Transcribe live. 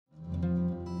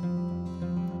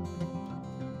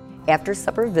After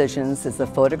Supper Visions is a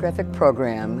photographic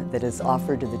program that is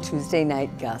offered to the Tuesday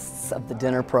night guests of the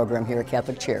dinner program here at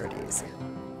Catholic Charities.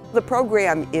 The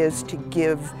program is to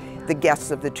give the guests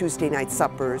of the Tuesday night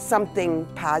suppers something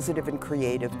positive and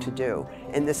creative to do.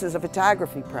 And this is a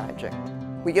photography project.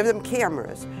 We give them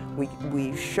cameras,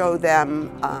 we show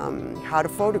them how to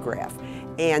photograph,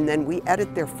 and then we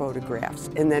edit their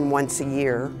photographs. And then once a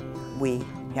year, we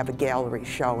have a gallery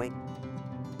showing.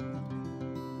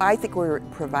 I think we're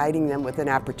providing them with an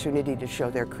opportunity to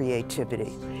show their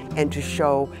creativity and to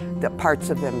show the parts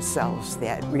of themselves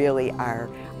that really are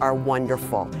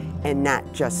wonderful and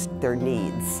not just their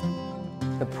needs.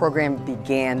 The program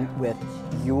began with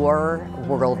your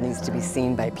world needs to be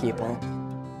seen by people.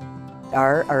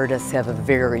 Our artists have a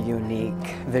very unique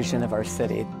vision of our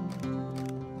city.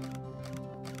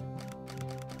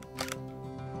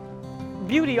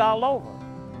 Beauty all over.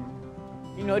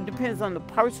 You know, it depends on the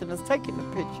person that's taking the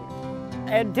picture.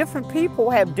 And different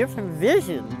people have different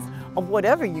visions of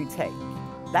whatever you take.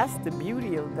 That's the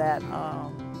beauty of that,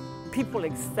 people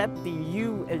accepting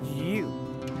you as you.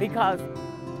 Because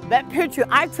that picture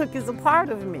I took is a part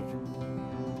of me.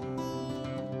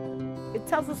 It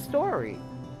tells a story.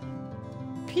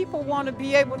 People want to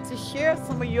be able to share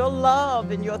some of your love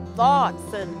and your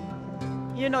thoughts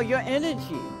and, you know, your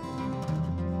energy.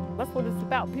 That's what it's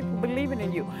about, people believing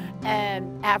in you.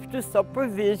 And after Supper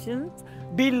Visions,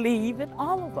 believe in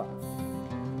all of us.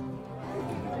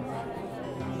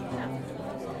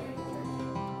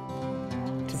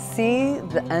 To see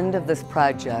the end of this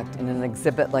project in an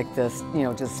exhibit like this, you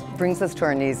know, just brings us to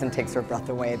our knees and takes our breath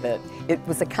away that it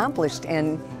was accomplished,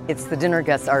 and it's the dinner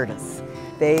guest artists.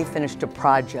 They finished a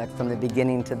project from the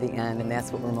beginning to the end, and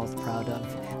that's what we're most proud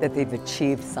of, that they've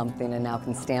achieved something and now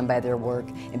can stand by their work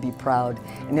and be proud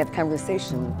and have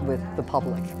conversation with the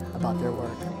public about their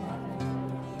work.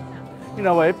 You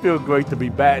know, it feels great to be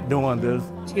back doing this.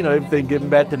 You know, everything getting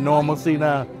back to normalcy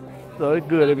now. So it's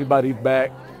good everybody's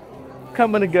back,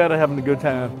 coming together, having a good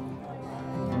time.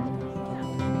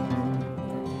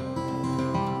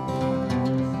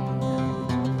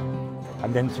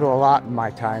 I've been through a lot in my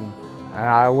time, and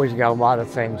I always got a lot of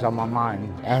things on my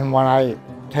mind. And when I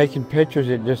taking pictures,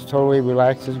 it just totally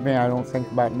relaxes me. I don't think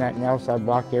about nothing else. I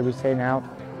block everything out,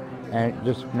 and it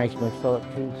just makes me feel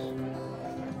at peace.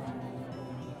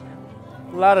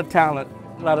 A lot of talent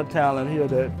here,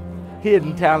 that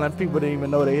hidden talent people didn't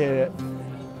even know they had.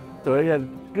 So it's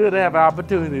good to have an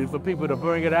opportunity for people to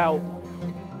bring it out,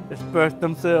 express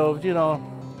themselves, you know.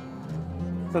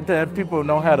 Sometimes people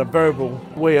don't have a verbal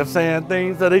way of saying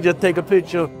things, so they just take a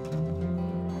picture.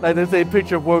 Like they say,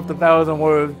 picture worth 1,000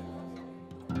 words.